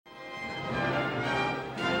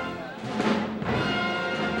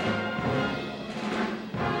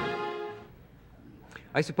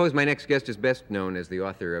I suppose my next guest is best known as the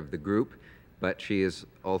author of The Group, but she is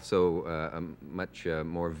also a much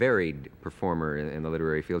more varied performer in the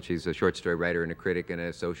literary field. She's a short story writer and a critic and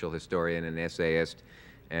a social historian and essayist,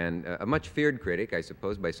 and a much feared critic, I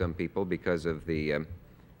suppose, by some people because of the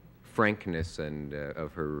frankness and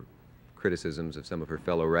of her criticisms of some of her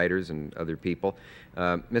fellow writers and other people.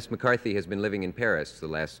 Miss McCarthy has been living in Paris the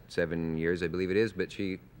last 7 years, I believe it is, but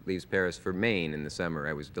she leaves Paris for Maine in the summer,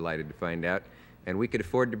 I was delighted to find out, and we could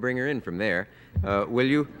afford to bring her in from there. Will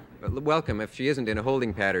you welcome, if she isn't in a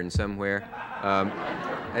holding pattern somewhere,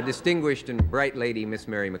 a distinguished and bright lady, Miss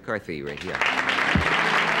Mary McCarthy, right here.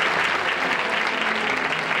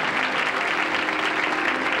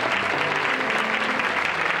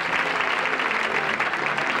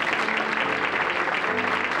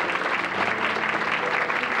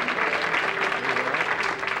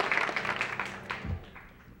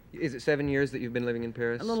 Is it 7 years that you've been living in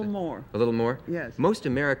Paris? A little more. A little more? Yes. Most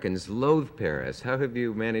Americans loathe Paris. How have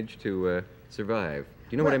you managed to survive? Do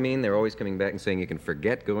you know what I mean? They're always coming back and saying you can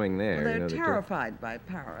forget going there. Well, they're terrified by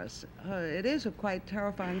Paris. It is a quite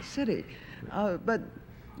terrifying city.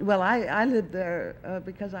 Well, I lived there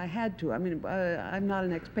because I had to. I mean, I'm not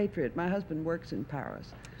an expatriate. My husband works in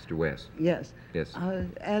Paris. Mr. West. Yes. Yes.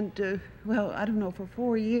 Well, I don't know, for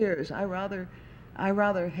 4 years, I rather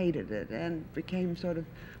hated it and became sort of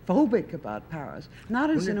phobic about Paris. Not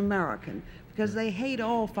as an American, because they hate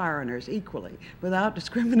all foreigners equally, without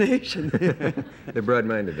discrimination. They're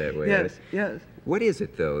broad-minded that way. Yes, yes. What is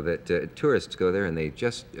it, though, that tourists go there and they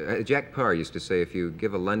just... Jack Parr used to say, if you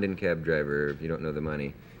give a London cab driver, if you don't know the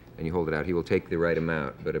money, and you hold it out, he will take the right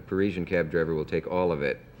amount, but a Parisian cab driver will take all of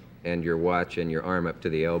it, and your watch and your arm up to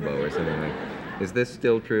the elbow or something like that. Is this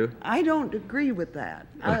still true? I don't agree with that.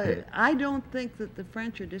 I don't think that the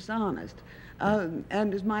French are dishonest.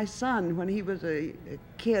 And as my son, when he was a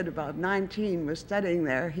kid, about 19, was studying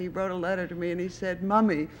there, he wrote a letter to me and he said,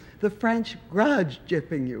 "Mummy, the French grudge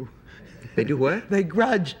gypping you." They do what? They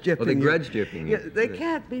grudge gypping you. Oh, they grudge gypping you. Yeah, they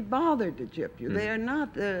can't be bothered to gyp you. They are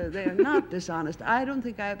not dishonest. I don't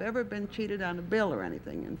think I've ever been cheated on a bill or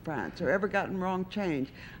anything in France, or ever gotten wrong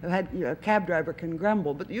change. I've had, a cab driver can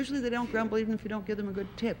grumble, but usually they don't grumble even if you don't give them a good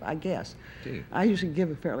tip, I guess. Gee. I usually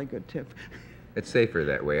give a fairly good tip. It's safer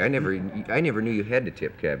that way. I never knew you had to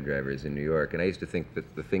tip cab drivers in New York, and I used to think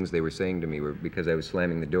that the things they were saying to me were because I was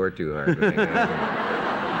slamming the door too hard. When I got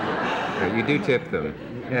them. You do tip them.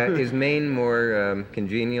 Is Maine more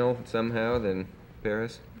congenial somehow than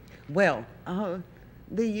Paris? Well,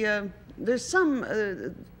 there's some,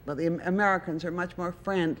 well, the Americans are much more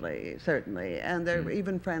friendly, certainly, and they're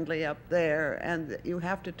even friendly up there, and you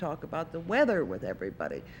have to talk about the weather with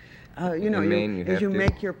everybody. You know, as you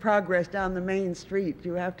make your progress down the main street,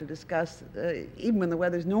 you have to discuss, even when the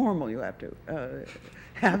weather's normal, you have to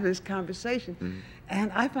have this conversation.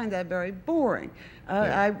 And I find that very boring.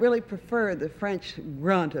 I really prefer the French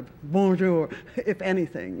grunt of bonjour, if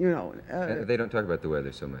anything, you know. They don't talk about the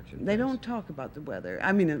weather so much. They don't talk about the weather.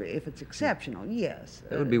 I mean, if it's exceptional, yes.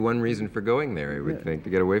 That would be one reason for going there, I would think, to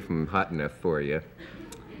get away from hot enough for you.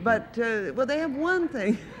 But, well, they have one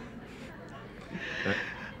thing.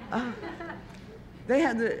 They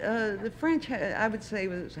have the French, I would say,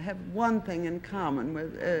 have one thing in common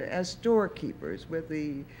with, as storekeepers with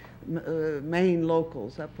the Maine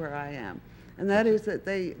locals up where I am, and that is that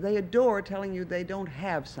they adore telling you they don't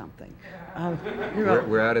have something. You know,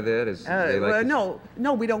 we're out of that? Well,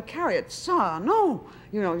 no, we don't carry it. No.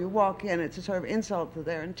 You know, you walk in, it's a sort of insult to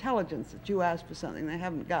their intelligence that you ask for something they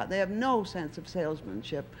haven't got. They have no sense of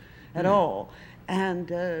salesmanship at all.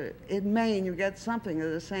 And in Maine, you get something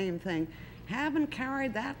of the same thing. Haven't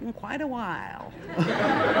carried that in quite a while.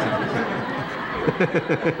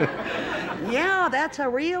 Yeah, that's a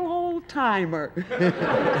real old timer.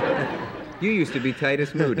 You used to be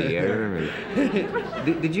Titus Moody, I remember.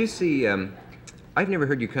 Did you see, I've never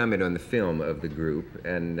heard you comment on the film of The Group,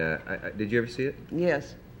 and did you ever see it?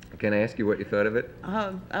 Yes. Can I ask you what you thought of it?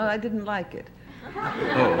 I didn't like it.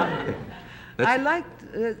 Oh. I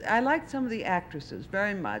liked some of the actresses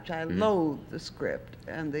very much. I loathed the script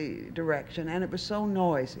and the direction, and it was so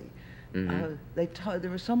noisy. There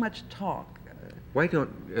was so much talk. Why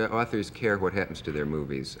don't authors care what happens to their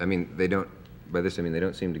movies? I mean, they don't. By this, I mean they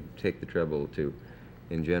don't seem to take the trouble to,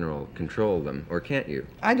 in general, control them. Or can't you?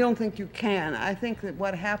 I don't think you can. I think that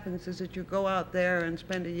what happens is that you go out there and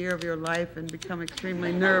spend a year of your life and become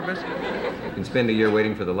extremely nervous. You can spend a year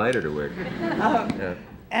waiting for the lighter to work.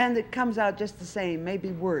 And it comes out just the same,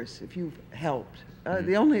 maybe worse if you've helped.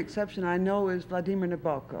 The only exception I know is Vladimir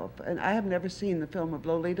Nabokov, and I have never seen the film of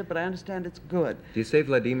Lolita, but I understand it's good. Do you say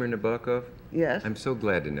Vladimir Nabokov? Yes. I'm so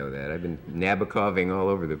glad to know that. I've been Nabokoving all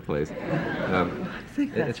over the place. I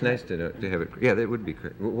think that's it's nice to know, to have it. Yeah, that would be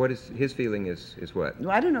correct. What is his feeling? Is what?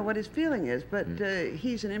 Well, I don't know what his feeling is, but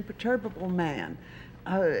he's an imperturbable man,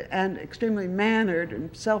 and extremely mannered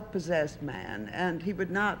and self-possessed man, and he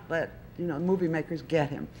would not let movie makers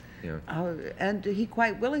get him. Yeah. And he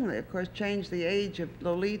quite willingly, of course, changed the age of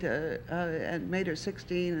Lolita and made her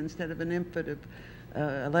 16 instead of an infant of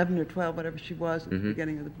 11 or 12, whatever she was at the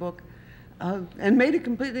beginning of the book, and made a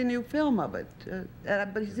completely new film of it.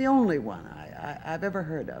 But he's the only one I've ever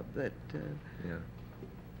heard of that,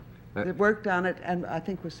 that worked on it and I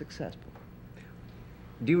think was successful.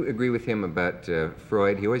 Do you agree with him about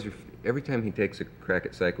Freud? He always, every time he takes a crack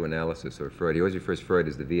at psychoanalysis or Freud, he always refers to Freud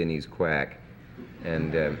as the Viennese quack.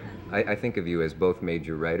 And I think of you as both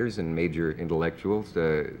major writers and major intellectuals.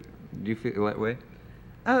 Do you feel that way?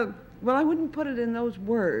 Well, I wouldn't put it in those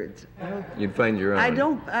words. You'd find your own.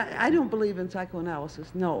 I don't believe in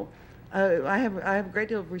psychoanalysis, no. I have a great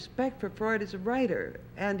deal of respect for Freud as a writer,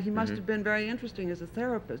 and he must have been very interesting as a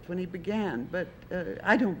therapist when he began, but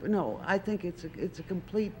I don't know. I think it's a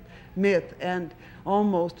complete myth and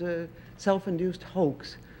almost a self-induced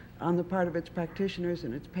hoax on the part of its practitioners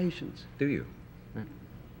and its patients. Do you?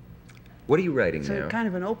 What are you writing now? It's kind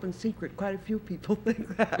of an open secret. Quite a few people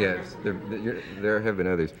think that. Yes, there have been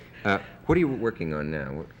others. What are you working on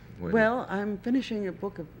now? Well, I'm finishing a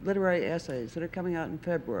book of literary essays that are coming out in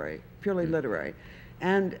February, purely literary.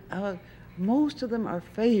 And most of them are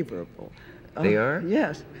favorable. They are?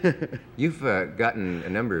 Yes. You've gotten a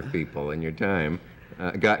number of people in your time,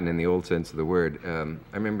 gotten in the old sense of the word.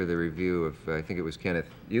 I remember the review of, I think it was Kenneth,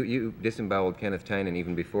 you disemboweled Kenneth Tynan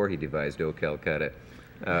even before he devised O Calcutta.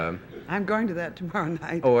 I'm going to that tomorrow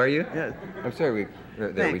night. Oh, are you? Yes. I'm sorry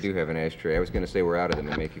that we do have an ashtray. I was going to say we're out of them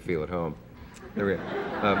and make you feel at home. There we go.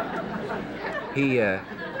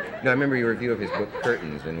 No, I remember your review of his book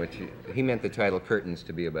Curtains, in which he meant the title Curtains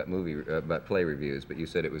to be about play reviews, but you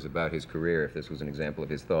said it was about his career, if this was an example of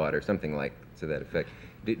his thought or something like to that effect.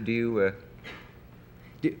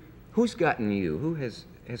 Who's gotten you?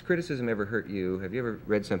 Has criticism ever hurt you? Have you ever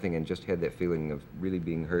read something and just had that feeling of really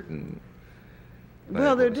being hurt and?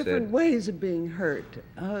 Well, there are different ways of being hurt.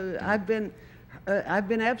 I've been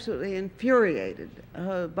absolutely infuriated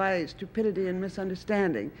by stupidity and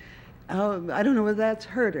misunderstanding. I don't know whether that's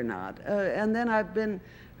hurt or not. And then I've been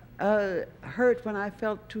hurt when I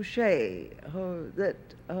felt touché, that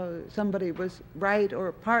somebody was right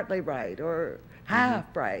or partly right or half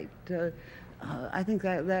right. I think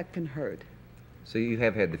that can hurt. So you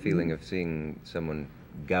have had the feeling of seeing someone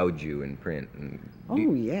gouge you in print.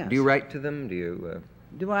 Yes. Do you write to them? Do you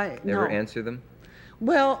ever answer them?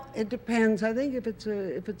 Well, it depends. I think if it's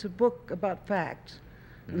a book about facts,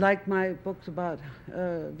 like my books about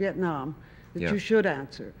Vietnam, that you should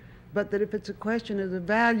answer. But that if it's a question of the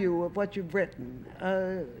value of what you've written,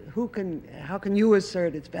 how can you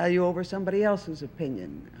assert its value over somebody else's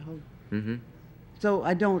opinion? So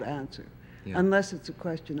I don't answer, unless it's a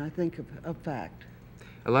question, I think, of fact.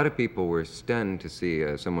 A lot of people were stunned to see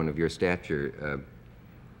someone of your stature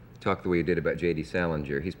talk the way you did about J.D.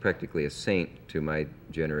 Salinger. He's practically a saint to my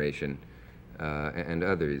generation and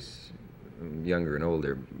others, younger and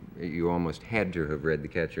older. You almost had to have read The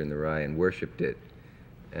Catcher in the Rye and worshipped it.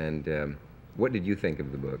 And what did you think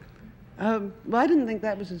of the book? Well, I didn't think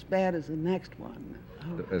that was as bad as the next one.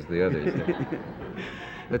 As the others.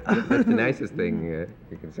 That's the nicest thing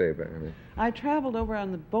you can say about him. I traveled over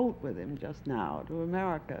on the boat with him just now to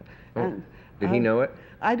America. Oh. And, did he know it?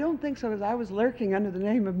 I don't think so, because I was lurking under the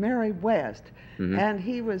name of Mary West, and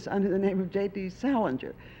he was under the name of J.D.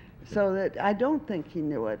 Salinger. So that I don't think he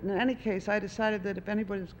knew it. In any case, I decided that if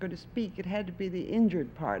anybody was going to speak, it had to be the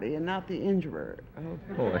injured party and not the injurer.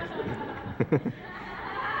 Oh, I see.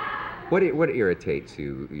 What irritates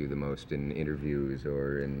you the most in interviews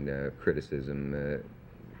or in criticism?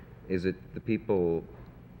 Is it the people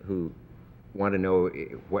who want to know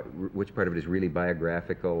which part of it is really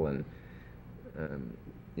biographical, and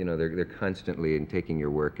they're constantly taking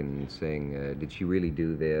your work and saying, did she really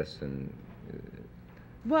do this? And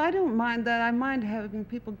well, I don't mind that. I mind having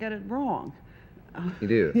people get it wrong. You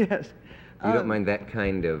do? Yes. You don't mind that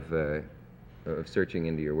kind of searching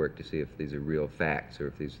into your work to see if these are real facts or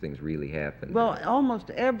if these things really happened? Well,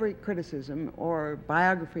 almost every criticism or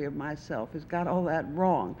biography of myself has got all that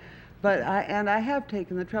wrong. But I have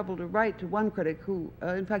taken the trouble to write to one critic who,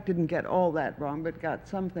 in fact, didn't get all that wrong, but got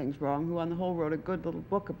some things wrong, who on the whole wrote a good little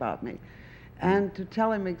book about me. And to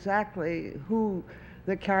tell him exactly who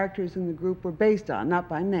the characters in the group were based on, not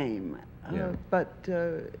by name.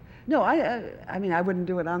 No, I mean, I wouldn't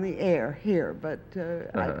do it on the air here, but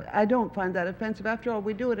I don't find that offensive. After all,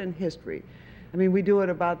 we do it in history. I mean, we do it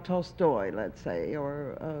about Tolstoy, let's say,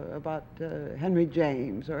 or about Henry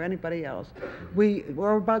James, or anybody else.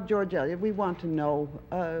 Or about George Eliot. We want to know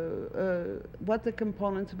what the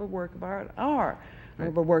components of a work of art are, or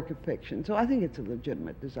of a work of fiction. So I think it's a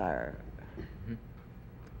legitimate desire. Mm-hmm.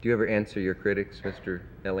 Do you ever answer your critics, Mr.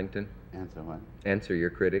 Ellington? Answer what? Answer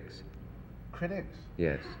your critics? Critics?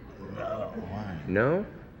 Yes. No, why? No?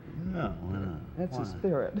 No, why not? That's the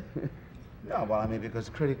spirit. No, well, I mean, because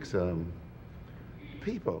critics,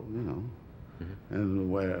 people, you know,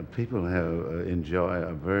 and where people have enjoy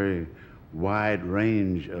a very wide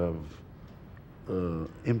range of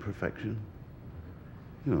imperfection.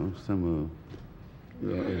 You know, some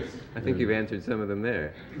I think you've answered some of them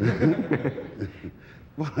there.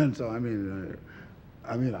 Well, and so I mean,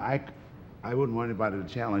 I wouldn't want anybody to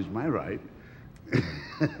challenge my right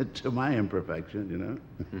to my imperfection, you know.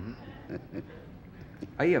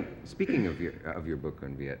 Mm-hmm. Speaking of your book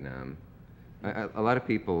on Vietnam, a lot of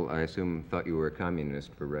people, I assume, thought you were a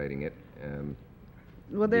communist for writing it.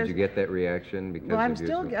 Did you get that reaction? Because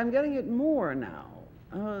I'm getting it more now.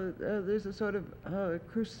 There's a sort of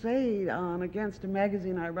crusade on against a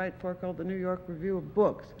magazine I write for called the New York Review of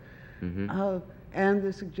Books. Mm-hmm. And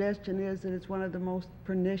the suggestion is that it's one of the most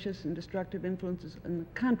pernicious and destructive influences in the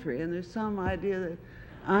country. And there's some idea that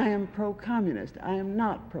I am pro-communist. I am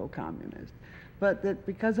not pro-communist. But that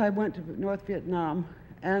because I went to North Vietnam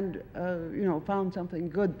and you know, found something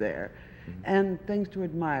good there, mm-hmm. and things to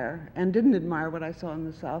admire, and didn't admire what I saw in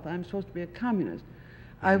the South, I'm supposed to be a communist.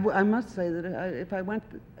 Mm-hmm. I must say that if I went,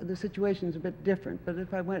 the situation's a bit different, but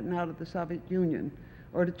if I went now to the Soviet Union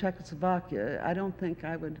or to Czechoslovakia, I don't think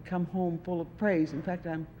I would come home full of praise. In fact,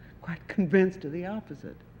 I'm quite convinced of the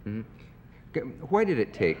opposite. Mm-hmm. Why did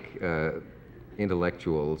it take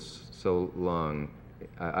intellectuals so long?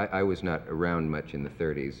 I was not around much in the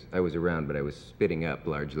 30s. I was around, but I was spitting up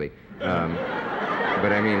largely.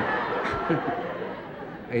 But I mean,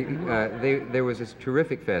 there was this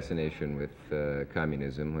terrific fascination with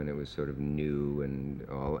communism when it was sort of new and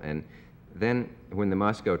all. And then when the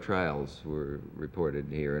Moscow trials were reported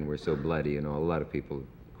here and were so bloody and all, a lot of people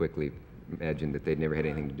quickly imagined that they'd never had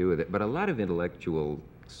anything to do with it. But a lot of intellectuals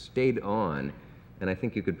stayed on. And I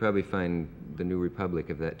think you could probably find the New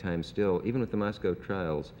Republic of that time still, even with the Moscow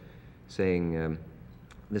trials, saying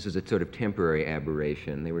this is a sort of temporary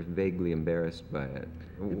aberration. They were vaguely embarrassed by it.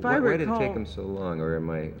 Why did it take them so long, or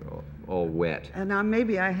am I all wet? And now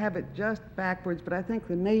maybe I have it just backwards, but I think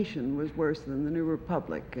The Nation was worse than the New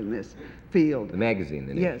Republic in this field. The magazine,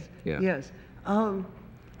 The Nation. Yes, yes.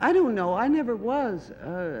 I don't know. I never was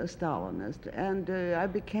a Stalinist, and I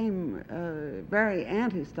became very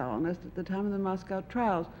anti-Stalinist at the time of the Moscow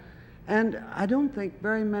trials. And I don't think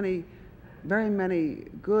very many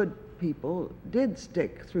good people did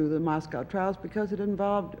stick through the Moscow trials because it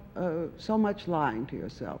involved so much lying to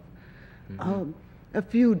yourself. Mm-hmm. A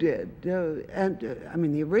few did, I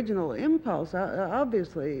mean, the original impulse,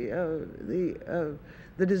 obviously,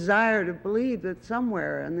 the desire to believe that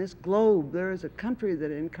somewhere in this globe there is a country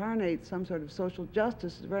that incarnates some sort of social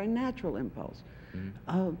justice is a very natural impulse.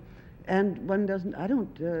 Mm-hmm. And one doesn't, I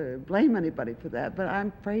don't blame anybody for that, but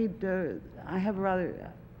I'm afraid I have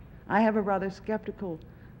a rather skeptical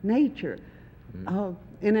nature.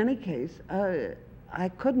 Mm-hmm. In any case, I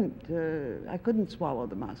couldn't swallow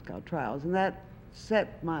the Moscow trials, and that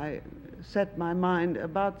set my mind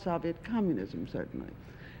about Soviet communism, certainly.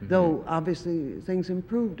 Mm-hmm. Though obviously things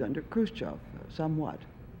improved under Khrushchev somewhat.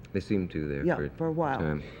 They seemed to there. Yeah, for a while.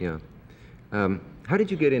 Time. Yeah. How did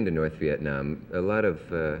you get into North Vietnam? A lot of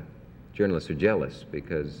journalists are jealous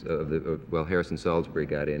because of Harrison Salisbury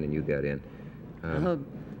got in and you got in. Well,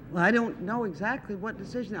 I don't know exactly what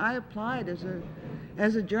decision. I applied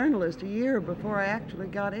as a journalist a year before I actually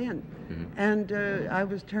got in, mm-hmm. and I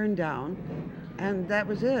was turned down, and that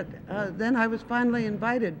was it. Then I was finally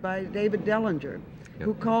invited by David Dellinger, yep.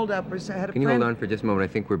 who called up or had a friend. Can you hold on for just a moment?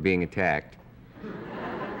 I think we're being attacked.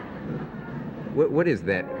 What is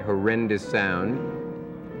that horrendous sound?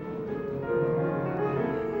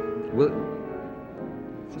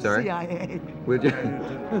 Sorry? CIA.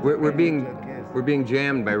 We're being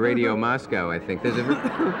jammed by Radio Moscow, I think. There's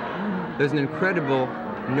an incredible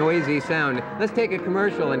noisy sound. Let's take a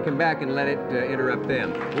commercial and come back and let it interrupt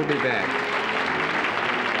them. We'll be back.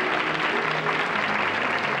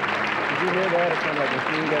 Did you hear that? It sounded like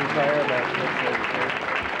machine gun fire about